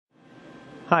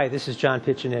Hi, this is John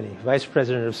Piccinetti, Vice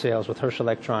President of Sales with Hirsch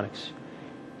Electronics.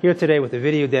 Here today with a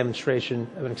video demonstration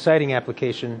of an exciting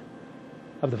application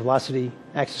of the Velocity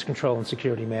Access Control and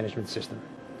Security Management System.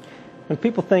 When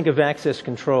people think of access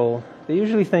control, they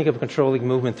usually think of controlling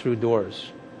movement through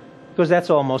doors, because that's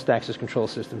all most access control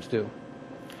systems do.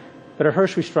 But at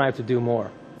Hirsch we strive to do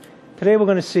more. Today we're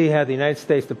going to see how the United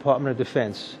States Department of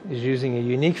Defense is using a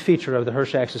unique feature of the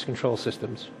Hirsch access control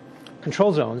systems,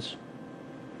 control zones,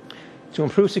 to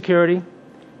improve security,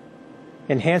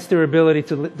 enhance their ability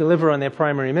to deliver on their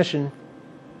primary mission,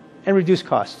 and reduce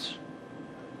costs.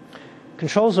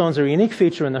 Control zones are a unique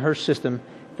feature in the Hirsch system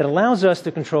that allows us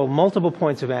to control multiple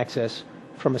points of access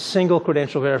from a single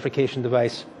credential verification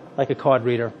device like a card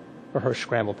reader or Hirsch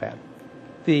scramble pad.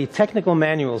 The technical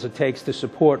manuals it takes to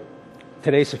support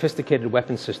today's sophisticated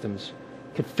weapon systems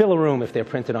could fill a room if they're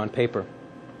printed on paper.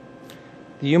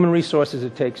 The human resources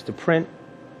it takes to print,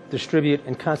 distribute,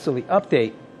 and constantly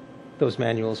update those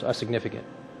manuals are significant.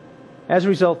 As a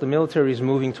result, the military is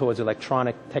moving towards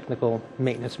electronic technical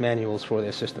maintenance manuals for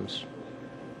their systems.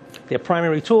 Their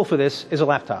primary tool for this is a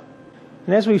laptop.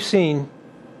 And as we've seen,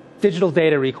 digital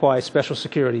data requires special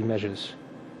security measures,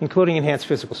 including enhanced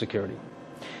physical security.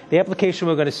 The application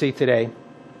we're going to see today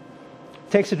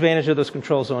takes advantage of those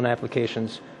control zone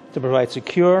applications to provide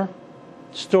secure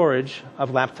storage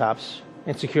of laptops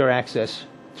and secure access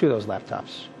to those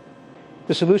laptops.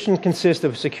 The solution consists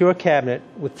of a secure cabinet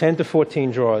with 10 to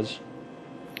 14 drawers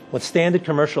with standard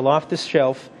commercial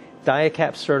off-the-shelf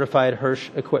DIACAP certified Hirsch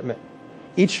equipment.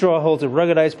 Each drawer holds a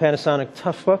ruggedized Panasonic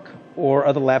Toughbook or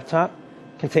other laptop,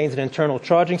 contains an internal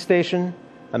charging station,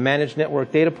 a managed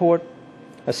network data port,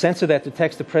 a sensor that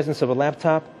detects the presence of a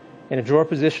laptop, and a drawer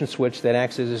position switch that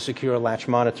acts as a secure latch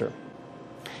monitor.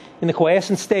 In the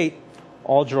quiescent state,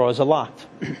 all drawers are locked.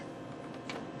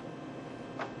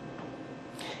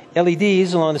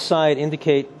 LEDs along the side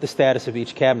indicate the status of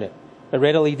each cabinet. A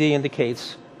red LED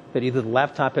indicates that either the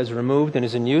laptop has removed and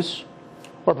is in use,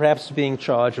 or perhaps is being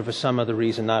charged or for some other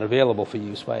reason not available for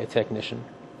use by a technician.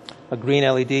 A green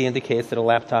LED indicates that a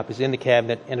laptop is in the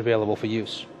cabinet and available for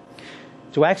use.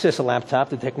 To access a laptop,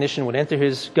 the technician would enter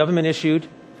his government-issued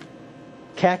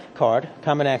CAC card,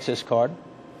 Common Access Card,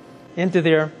 enter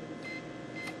their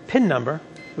PIN number,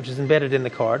 which is embedded in the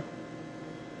card,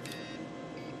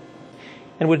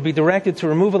 and would be directed to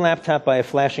remove a laptop by a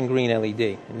flashing green LED,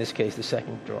 in this case the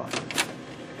second drawer.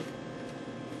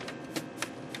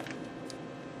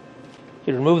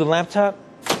 He'd remove the laptop,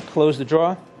 close the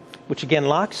drawer, which again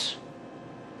locks,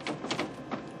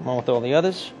 along with all the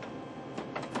others,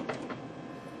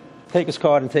 take his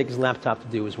card and take his laptop to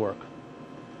do his work.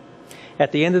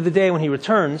 At the end of the day, when he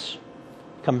returns,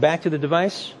 come back to the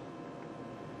device,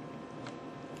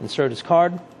 insert his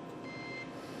card,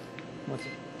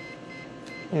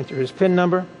 enter his PIN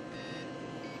number,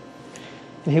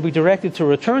 and he'll be directed to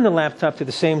return the laptop to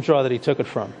the same drawer that he took it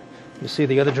from. You see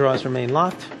the other drawers remain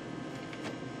locked.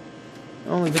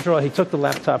 Only the drawer he took the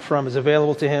laptop from is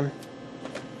available to him.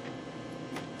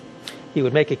 He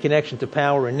would make a connection to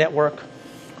power and network,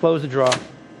 close the drawer.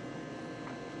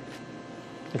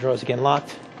 The drawer is again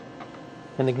locked,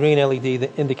 and the green LED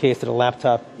that indicates that a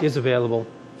laptop is available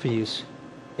for use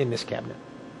in this cabinet.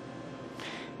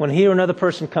 When he or another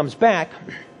person comes back,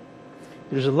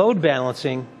 there's a load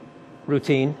balancing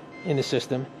routine in the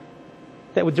system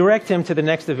that would direct him to the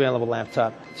next available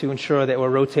laptop to ensure that we're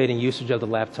rotating usage of the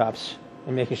laptops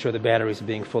and making sure the batteries are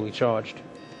being fully charged.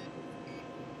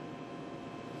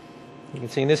 You can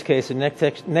see in this case, the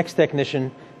next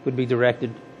technician would be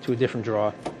directed to a different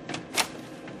drawer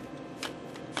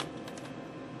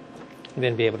and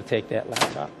then be able to take that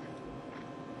laptop.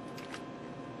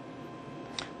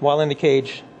 While in the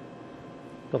cage,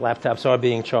 the laptops are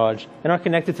being charged and are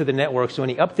connected to the network, so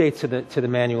any updates to the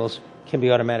manuals can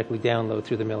be automatically downloaded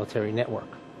through the military network.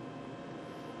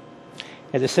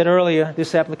 As I said earlier,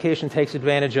 this application takes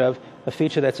advantage of a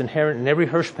feature that's inherent in every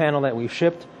Hirsch panel that we've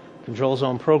shipped, control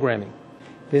zone programming.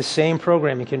 This same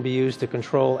programming can be used to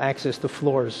control access to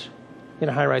floors in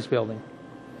a high-rise building,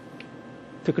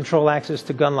 to control access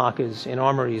to gun lockers in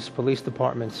armories, police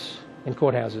departments, and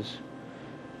courthouses,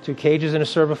 to cages in a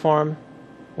server farm,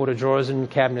 or to drawers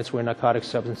and cabinets where narcotic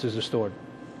substances are stored.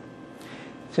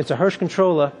 Since a Hirsch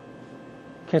controller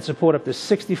can support up to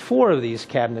 64 of these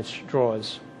cabinets,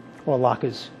 drawers, or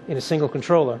lockers in a single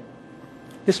controller,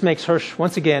 this makes Hirsch,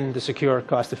 once again, the secure,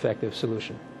 cost-effective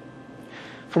solution.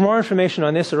 For more information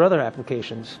on this or other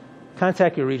applications,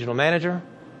 contact your regional manager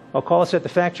or call us at the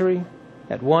factory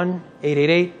at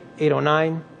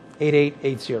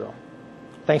 1-888-809-8880.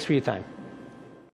 Thanks for your time.